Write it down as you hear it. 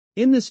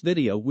In this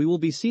video we will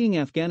be seeing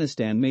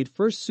Afghanistan-made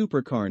first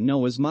supercar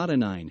known as Mada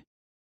 9.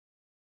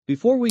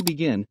 Before we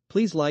begin,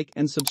 please like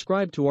and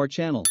subscribe to our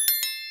channel.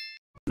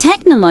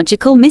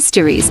 Technological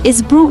Mysteries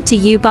is brought to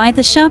you by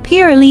the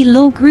Shapir Ali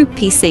Law Group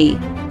PC,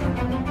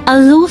 a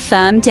law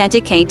firm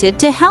dedicated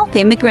to help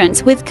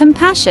immigrants with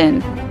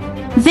compassion.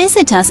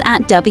 Visit us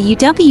at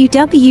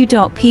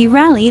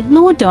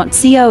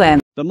www.prallylaw.com.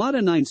 The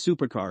Mada 9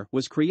 supercar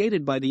was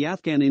created by the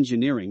Afghan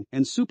engineering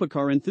and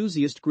supercar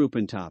enthusiast group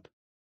ENTOP.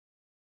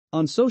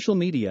 On social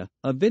media,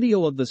 a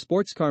video of the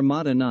sports car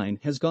Mada 9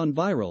 has gone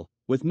viral,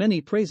 with many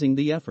praising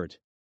the effort.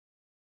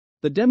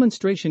 The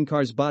demonstration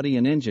car's body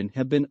and engine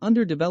have been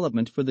under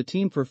development for the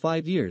team for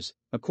 5 years,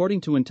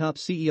 according to ENTOP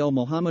CEO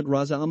Mohammed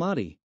Raza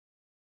Ahmadi.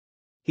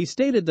 He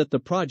stated that the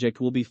project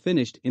will be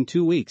finished in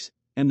 2 weeks,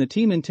 and the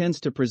team intends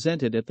to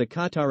present it at the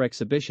Qatar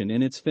Exhibition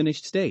in its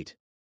finished state.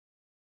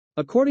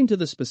 According to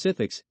the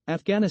specifics,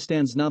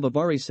 Afghanistan's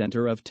Navavari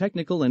Center of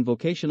Technical and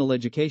Vocational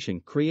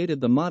Education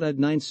created the Mada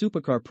 9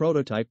 supercar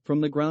prototype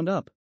from the ground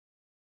up.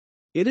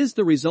 It is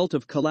the result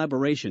of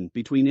collaboration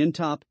between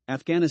ENTOP,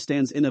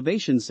 Afghanistan's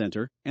Innovation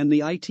Center, and the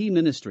IT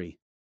Ministry.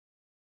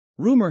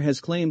 Rumor has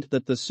claimed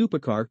that the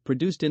supercar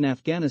produced in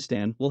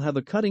Afghanistan will have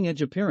a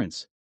cutting-edge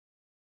appearance.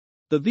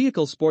 The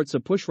vehicle sports a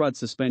pushrod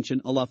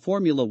suspension a la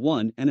Formula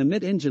One and a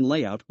mid-engine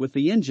layout with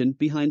the engine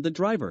behind the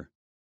driver.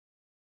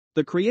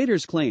 The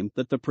creators claim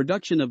that the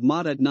production of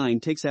Mada 9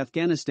 takes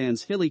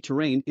Afghanistan's hilly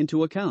terrain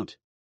into account.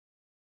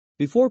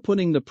 Before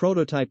putting the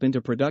prototype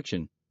into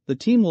production, the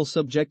team will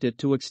subject it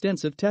to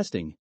extensive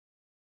testing.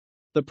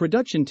 The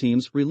production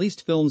team's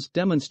released films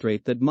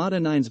demonstrate that Mada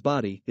 9's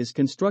body is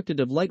constructed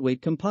of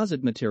lightweight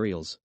composite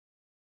materials.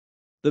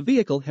 The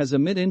vehicle has a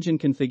mid-engine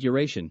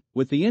configuration,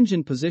 with the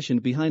engine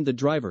positioned behind the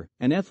driver,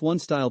 an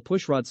F1-style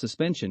pushrod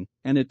suspension,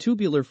 and a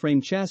tubular frame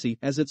chassis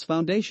as its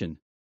foundation.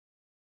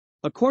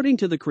 According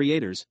to the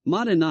creators,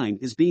 Mada 9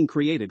 is being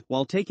created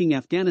while taking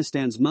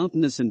Afghanistan's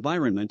mountainous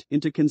environment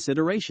into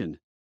consideration.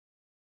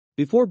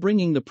 Before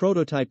bringing the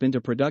prototype into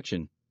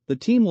production, the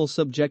team will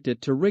subject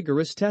it to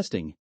rigorous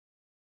testing.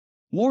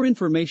 More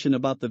information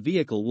about the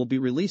vehicle will be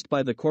released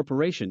by the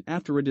corporation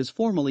after it is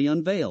formally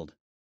unveiled.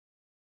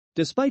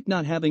 Despite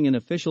not having an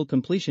official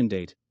completion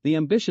date, the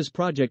ambitious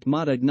project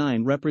Mada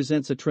 9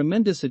 represents a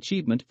tremendous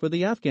achievement for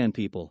the Afghan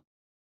people.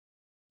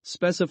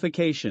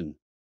 Specification.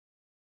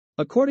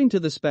 According to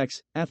the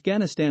specs,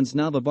 Afghanistan's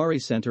Navavari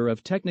Center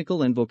of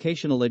Technical and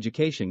Vocational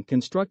Education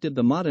constructed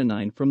the Mada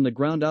 9 from the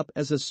ground up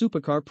as a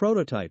supercar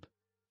prototype.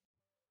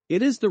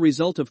 It is the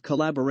result of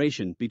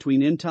collaboration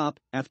between ENTOP,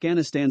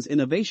 Afghanistan's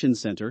Innovation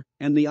Center,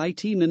 and the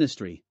IT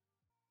Ministry.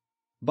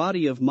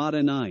 Body of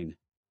Mada 9.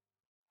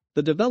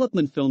 The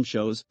development film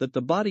shows that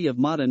the body of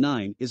Mada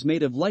 9 is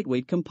made of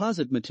lightweight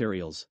composite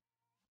materials.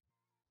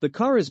 The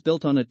car is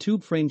built on a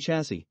tube frame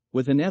chassis,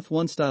 with an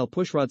F1-style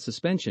pushrod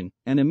suspension,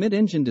 and a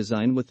mid-engine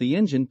design with the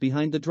engine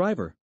behind the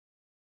driver.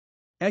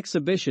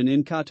 Exhibition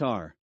in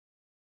Qatar.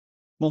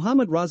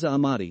 Mohammed Raza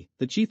Ahmadi,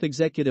 the Chief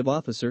Executive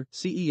Officer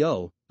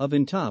 (CEO) of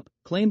ENTOP,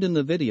 claimed in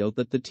the video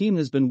that the team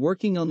has been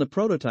working on the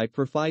prototype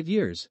for 5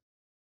 years.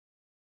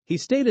 He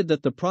stated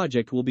that the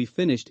project will be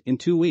finished in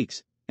 2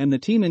 weeks, and the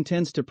team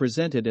intends to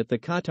present it at the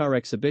Qatar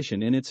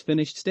Exhibition in its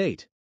finished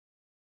state.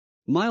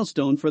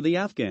 Milestone for the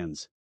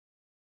Afghans.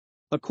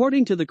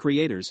 According to the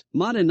creators,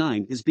 Mada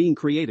 9 is being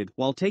created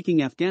while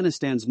taking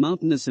Afghanistan's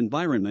mountainous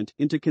environment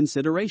into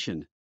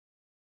consideration.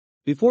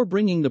 Before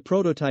bringing the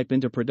prototype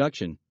into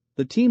production,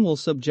 the team will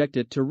subject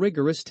it to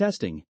rigorous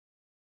testing.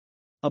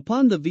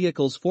 Upon the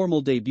vehicle's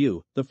formal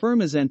debut, the firm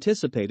is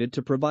anticipated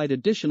to provide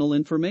additional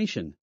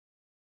information.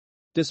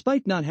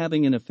 Despite not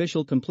having an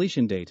official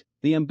completion date,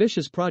 the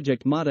ambitious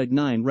project Mada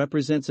 9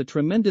 represents a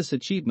tremendous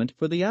achievement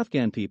for the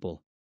Afghan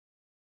people.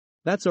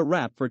 That's a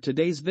wrap for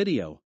today's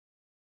video.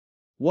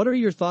 What are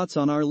your thoughts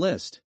on our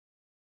list?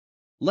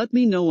 Let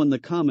me know in the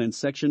comments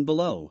section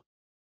below.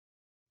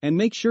 And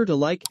make sure to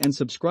like and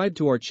subscribe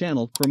to our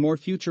channel for more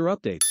future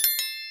updates.